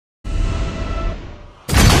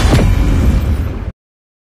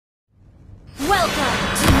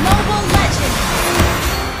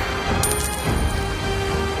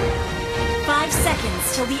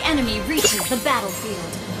rest till the enemy reaches the battlefield.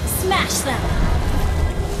 Smash them!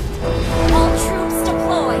 All troops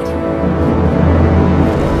deployed!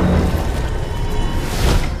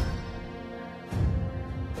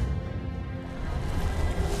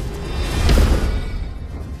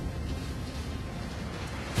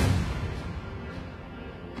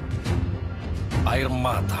 Air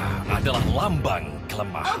mata adalah lambang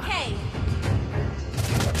kelemahan. Okay.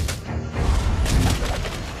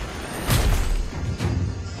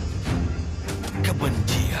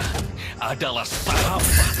 Kebencian adalah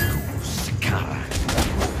sahabatku sekarang.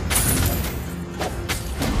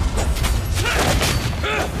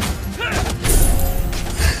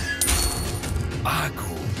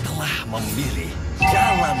 Aku telah memilih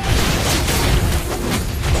jalan.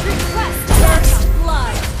 Request backup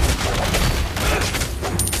blood.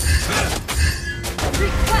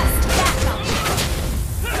 Request backup.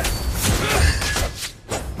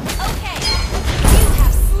 Okay, you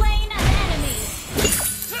have slain an enemy.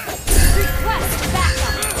 Request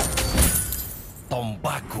backup.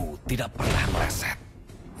 Tombakku tidak pernah meleset.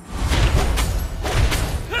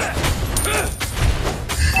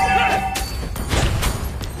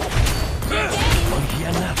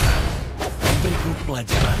 Pengkhianatan memberiku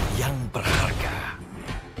pelajaran yang berharga.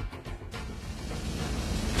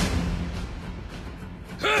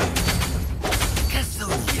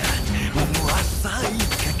 Kesunyian menguasai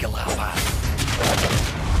kegelapan.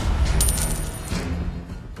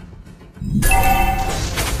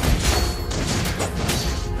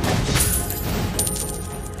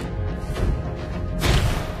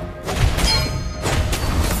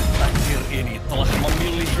 Takdir ini telah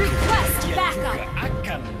memilihku. Request Dia backup. juga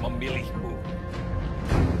akan memilihmu.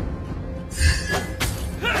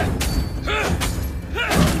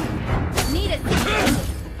 Need it.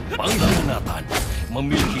 Pengkhianatan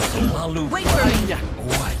memiliki selalu Wait for me. banyak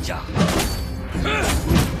wajah.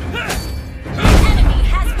 Enemy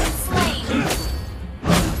has been slain.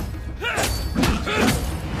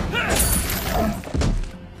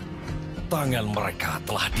 Tangan mereka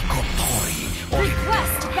telah dikotori oleh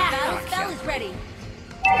Request backup. Spell is ready.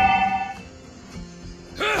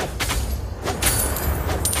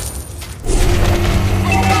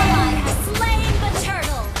 An ally has slain the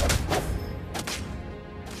turtle.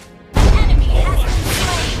 An enemy has been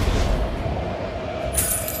slain.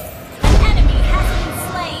 An enemy has been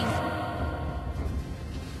slain.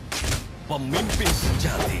 pemimpin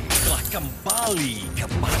sejati telah kembali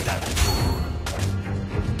kepadaku.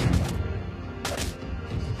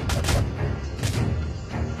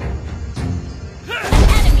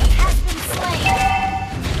 Enemy has been slain.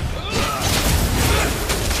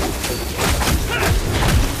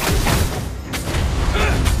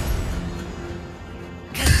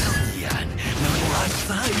 Kesunyian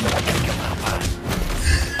menguasai kegelapan.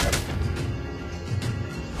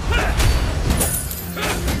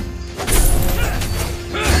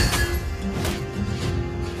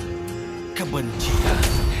 Kebencian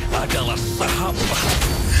adalah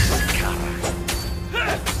sahabatku sekarang.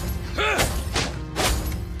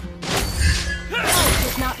 Ult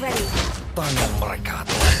is not ready. Tangan mereka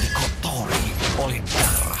telah dikotori oleh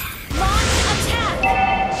darah. Launch attack.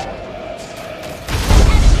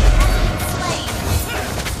 Enemy has been slain.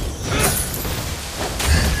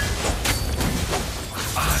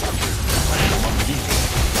 Aku telah memilih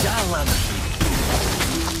jalan hidup.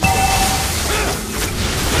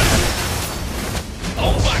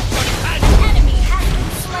 Ombak bertanya. Enemy has been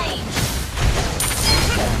slain.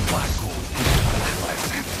 Ombakku tidak pernah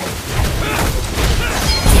meleset.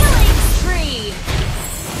 Killing spree.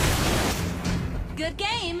 Good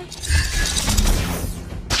game.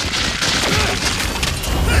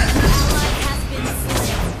 Ally has been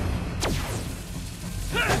slain.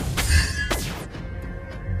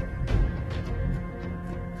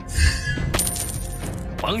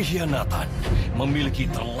 Pengkhianatan memiliki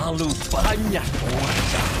terlalu banyak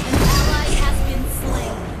wajah. An ally has been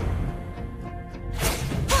slain.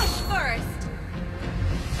 Push first.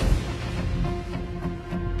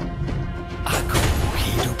 Aku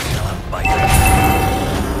hidup dalam bayangan.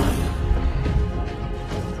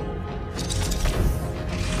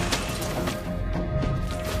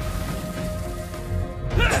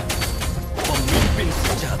 Pemimpin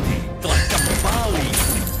sejati telah kembali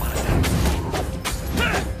kepadaku.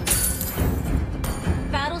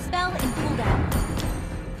 Battle spell in cooldown.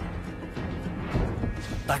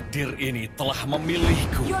 Takdir ini telah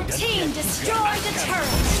memilihku. Your dan team dia juga destroyed the akan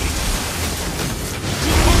turret.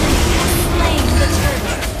 The enemy has slain the turret.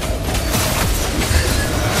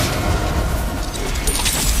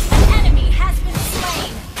 An enemy has been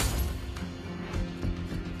slain.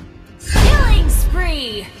 Killing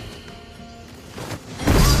spree. An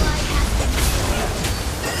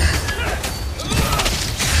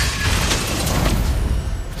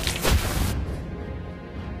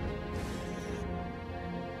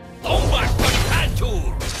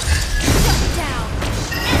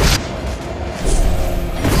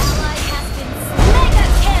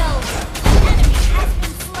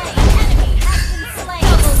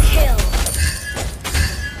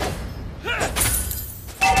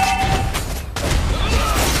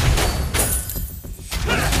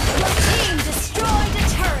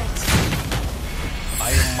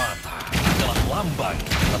lambang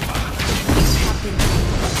lemah.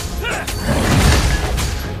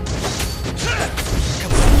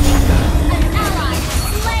 An ally has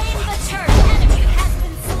slain the turret. Enemy has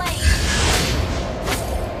been slain.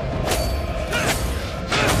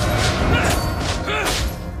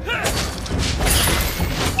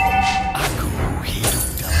 Aku hidup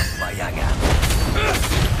dalam bayangan.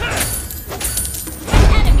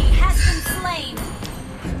 Enemy has been slain.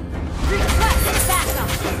 Request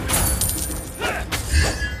backup.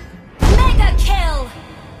 Mega kill.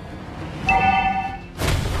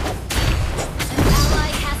 An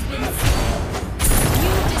ally has been slain.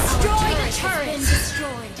 You destroyed a turret. Been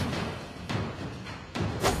destroyed.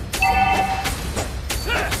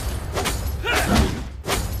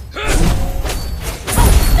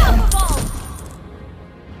 Unstoppable.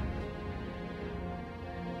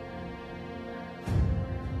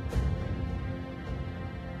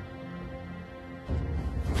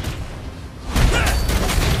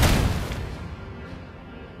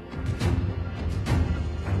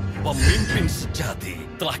 Pemimpin sejati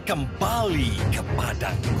telah kembali ke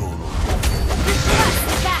padang gurun. Request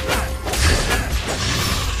backup.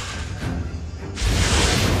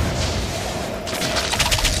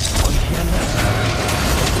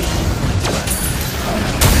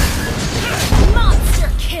 Monster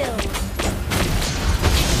kill.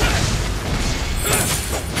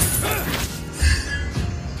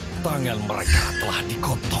 Tangan mereka telah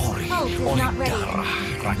dikotori Oh, you're oleh not ready. darah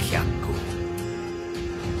rakyatku.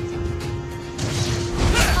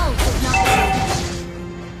 Ult is not ready.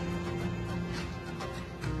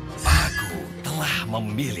 Aku telah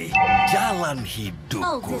memilih jalan Ult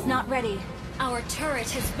hidupku. is not ready. Our turret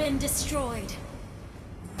has been destroyed.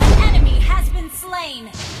 An enemy has been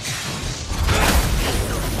slain.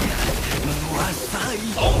 Menguasai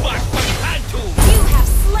ombak penghancur. You have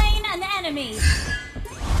slain an enemy.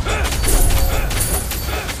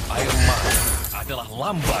 Air mata adalah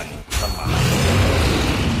lambang lemah.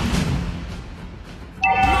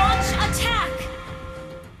 Launch attack.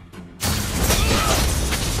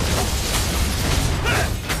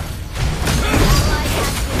 Ally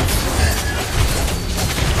has been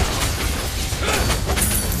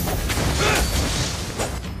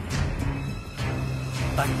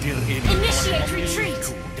Takdir ini Initiate telah retreat.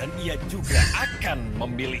 memilihku dan ia juga akan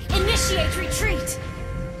memilih. Initiate retreat.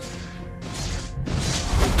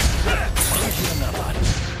 Pengkhianatan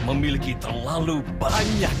memiliki terlalu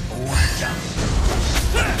banyak wajah.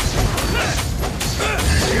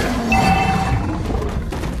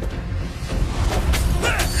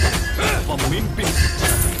 Pemimpin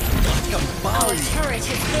sejati telah Our kembali. turret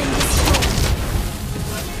has been destroyed.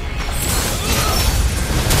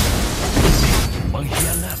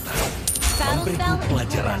 Pengkhianatan memberiku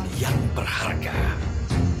pelajaran yang berharga.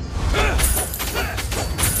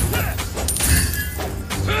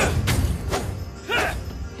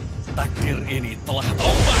 Takdir ini telah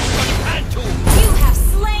ombak penghancur. You have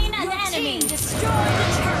slain an enemy. Destroy the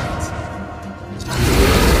turret.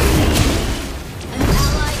 An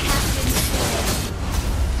ally has been slain.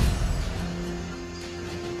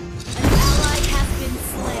 An ally has been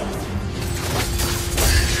slain.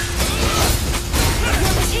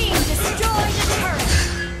 Your team destroyed a turret.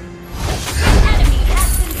 An enemy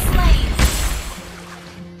has been slain.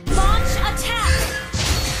 Launch attack.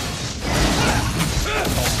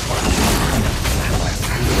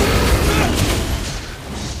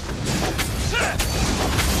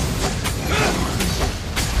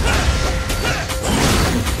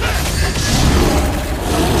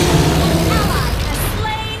 Ally has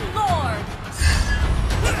slain Lord.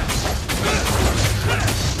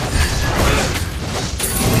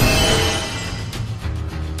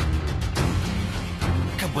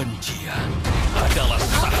 Kebencian adalah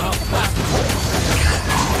sahabat.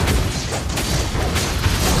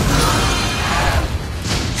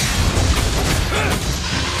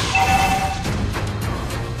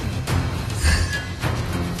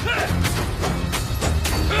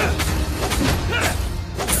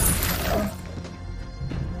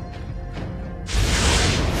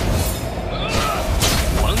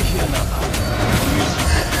 Pengkhianatan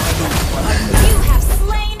You have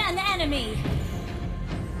slain an enemy.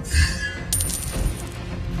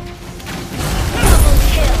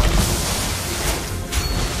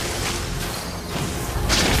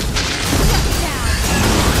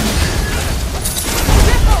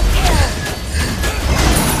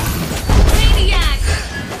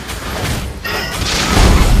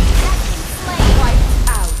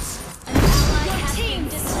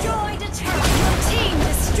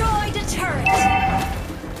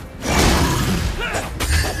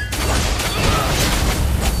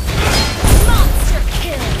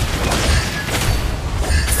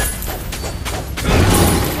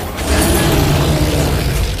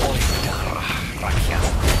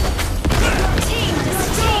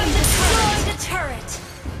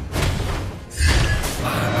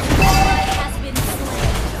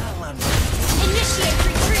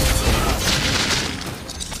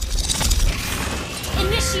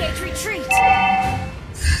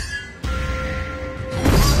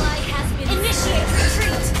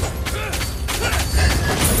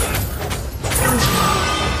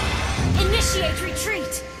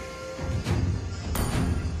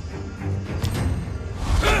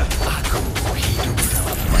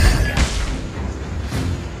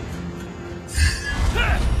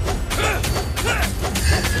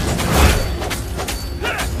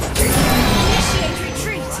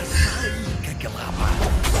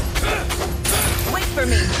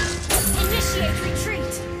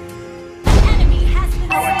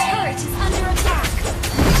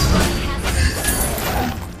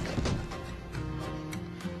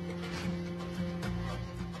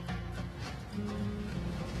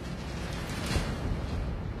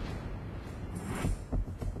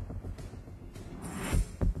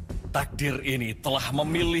 Takdir ini telah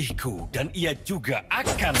memilihku dan ia juga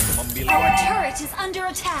akan memilih. Our turret is under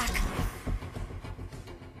attack.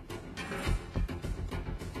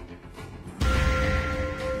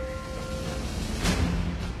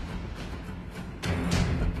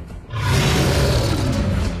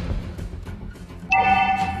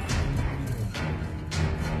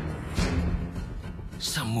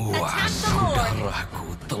 Semua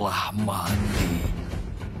saudaraku telah mati.